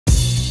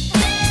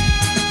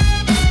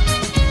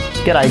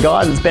G'day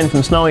guys, it's Ben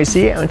from Snowy's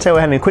here, and today we're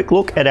having a quick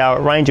look at our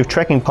range of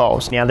trekking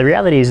poles. Now the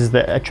reality is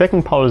that a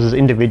trekking pole is as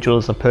individual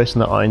as the person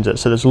that owns it,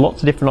 so there's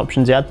lots of different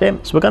options out there.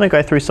 So we're going to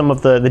go through some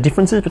of the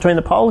differences between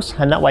the poles,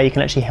 and that way you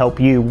can actually help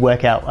you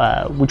work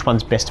out which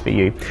one's best for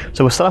you.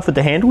 So we'll start off with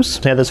the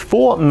handles. Now there's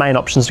four main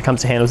options when it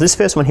comes to handles. This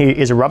first one here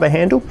is a rubber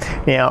handle.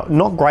 Now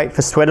not great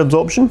for sweat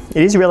absorption.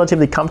 It is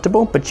relatively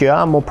comfortable, but you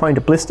are more prone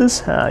to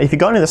blisters. If you're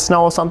going in the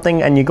snow or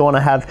something and you're going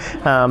to have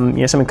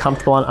something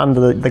comfortable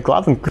under the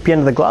glove and grippy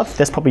under the glove,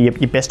 that's probably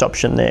your best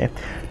option there.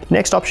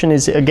 Next option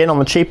is again on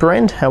the cheaper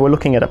end. We're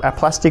looking at a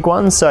plastic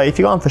one. So if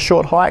you're going for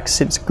short hikes,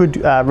 it's a good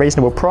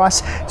reasonable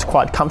price. It's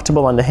quite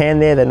comfortable under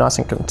hand there. They're nice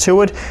and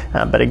contoured,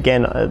 but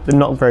again, they're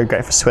not very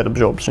great for sweat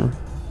absorption.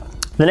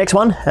 The next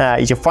one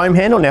is your foam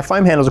handle. Now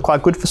foam handles are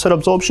quite good for sweat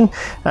absorption.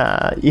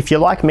 If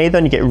you're like me though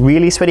and you get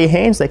really sweaty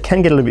hands, they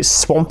can get a little bit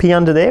swampy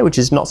under there, which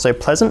is not so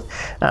pleasant,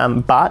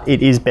 but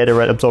it is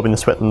better at absorbing the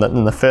sweat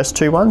than the first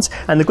two ones.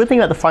 And the good thing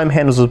about the foam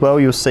handles as well,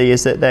 you'll see,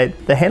 is that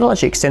the handle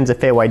actually extends a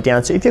fair way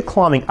down. So if you're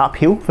climbing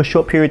uphill for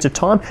short periods of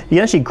time, you can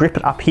actually grip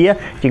it up here.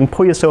 You can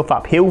pull yourself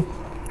uphill,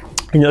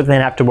 and you're not going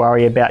to have to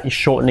worry about you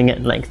shortening it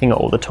and lengthening it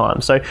all the time.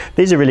 So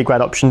these are a really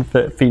great option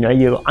for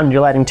your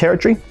undulating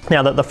territory.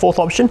 Now the fourth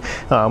option,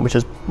 which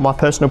is my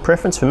personal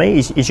preference for me,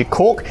 is your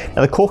cork.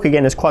 Now the cork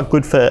again is quite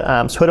good for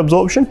sweat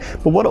absorption,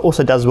 but what it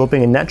also does as well,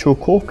 being a natural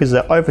cork, is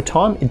that over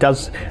time it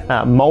does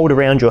mold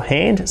around your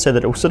hand so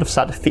that it will sort of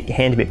start to fit your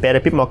hand a bit better,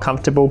 a bit more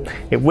comfortable.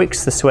 It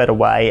wicks the sweat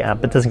away,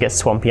 but doesn't get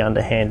swampy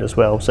under hand as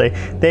well. So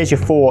there's your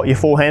four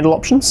handle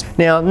options.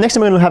 Now next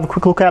thing we're going to have a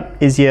quick look at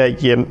is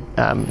your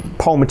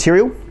pole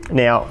material.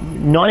 Now,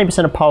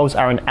 90% of poles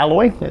are an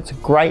alloy. It's a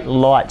great,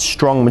 light,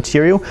 strong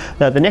material.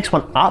 Now, the next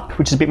one up,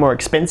 which is a bit more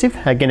expensive,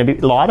 again a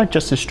bit lighter,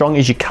 just as strong,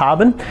 as your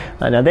carbon.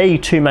 Now, they're your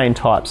two main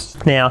types.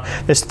 Now,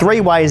 there's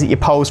three ways that your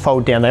poles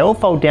fold down. They all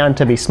fold down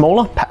to be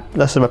smaller,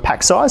 less of a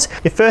pack size.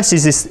 The first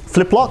is this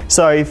flip lock.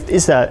 So,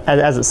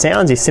 as it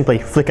sounds, you simply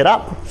flick it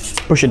up,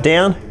 push it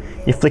down,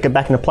 you flick it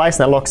back into place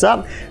and that locks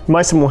up.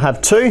 Most of them will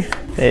have two.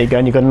 There you go,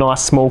 and you've got a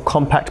nice small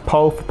compact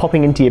pole for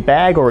popping into your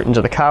bag or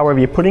into the car, wherever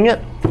you're putting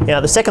it. Now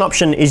the second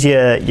option is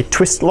your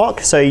twist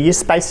lock. So you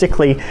just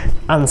basically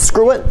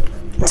unscrew it.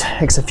 It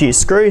takes a few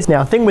screws.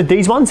 Now the thing with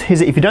these ones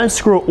is that if you don't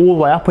screw it all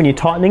the way up when you're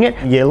tightening it,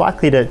 you're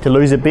likely to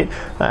lose a bit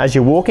as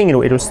you're walking.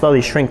 It'll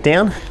slowly shrink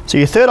down. So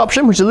your third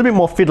option, which is a little bit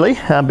more fiddly,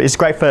 but is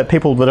great for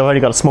people that have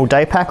only got a small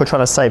day pack or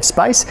trying to save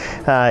space,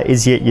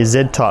 is your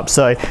Z type.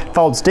 So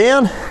folds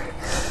down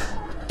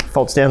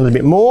a little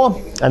bit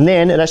more, and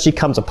then it actually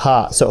comes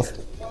apart. So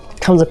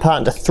it comes apart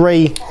into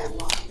three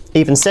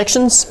even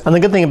sections. And the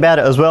good thing about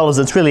it as well is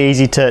it's really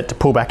easy to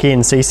pull back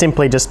in. So you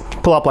simply just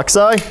pull up like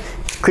so,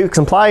 clicks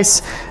in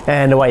place,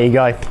 and away you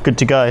go, good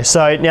to go.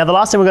 So now the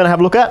last thing we're going to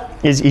have a look at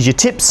is your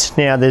tips.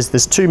 Now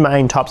there's two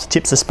main types of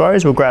tips, I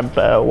suppose. We'll grab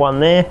one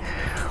there,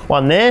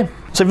 one there.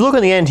 So if you look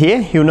on the end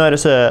here, you'll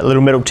notice a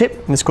little metal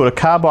tip. It's called a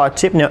carbide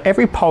tip. Now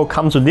every pole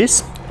comes with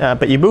this,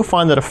 but you will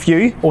find that a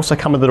few also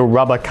come with a little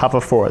rubber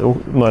cover for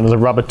it, known as a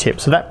rubber tip.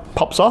 So that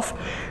pops off,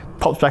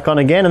 pops back on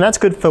again, and that's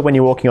good for when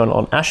you're walking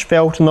on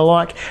asphalt and the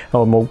like,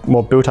 or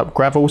more built up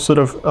gravel sort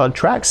of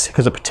tracks,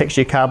 because it protects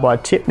your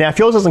carbide tip. Now if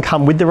yours doesn't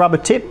come with the rubber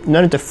tip,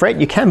 no need to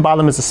fret, you can buy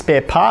them as a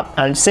spare part,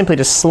 and it simply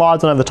just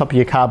slides on over the top of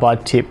your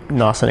carbide tip,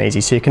 nice and easy.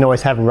 So you can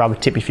always have a rubber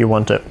tip if you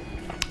want it.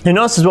 You'll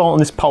notice as well on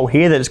this pole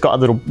here that it's got a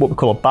little, what we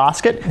call a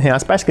basket. Now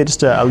it's basically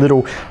just a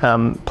little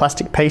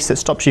plastic piece that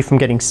stops you from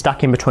getting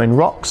stuck in between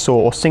rocks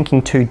or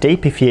sinking too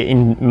deep if you're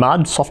in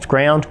mud, soft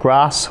ground,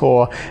 grass,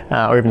 or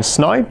even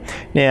snow.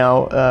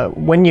 Now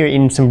when you're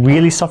in some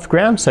really soft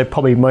ground, so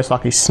probably most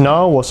likely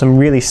snow or some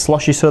really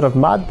sloshy sort of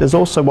mud, there's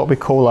also what we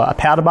call a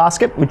powder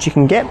basket, which you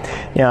can get.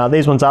 Now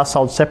these ones are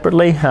sold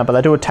separately, but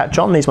they do attach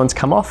on. These ones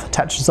come off,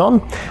 attaches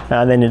on,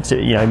 and then it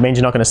means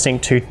you're not going to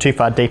sink too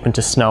far deep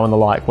into snow and the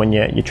like when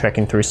you're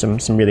trekking through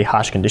some really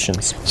harsh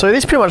conditions. So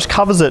this pretty much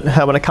covers it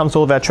when it comes to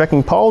all of our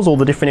trekking poles, all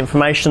the different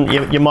information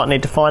that you might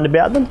need to find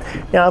about them.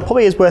 Now it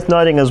probably is worth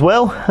noting as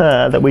well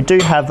that we do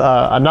have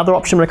another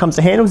option when it comes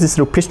to handles, this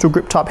little pistol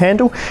grip type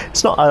handle.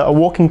 It's not a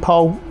walking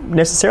pole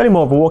necessarily,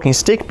 more of a walking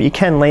stick, but you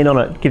can lean on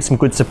it, give some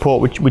good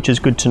support, which is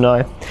good to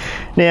know.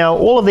 Now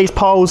all of these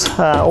poles,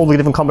 all the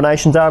different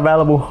combinations are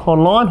available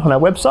online on our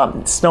website,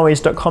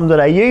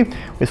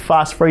 snowys.com.au, with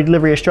fast free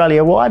delivery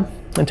Australia wide.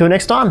 Until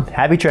next time,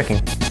 happy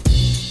trekking.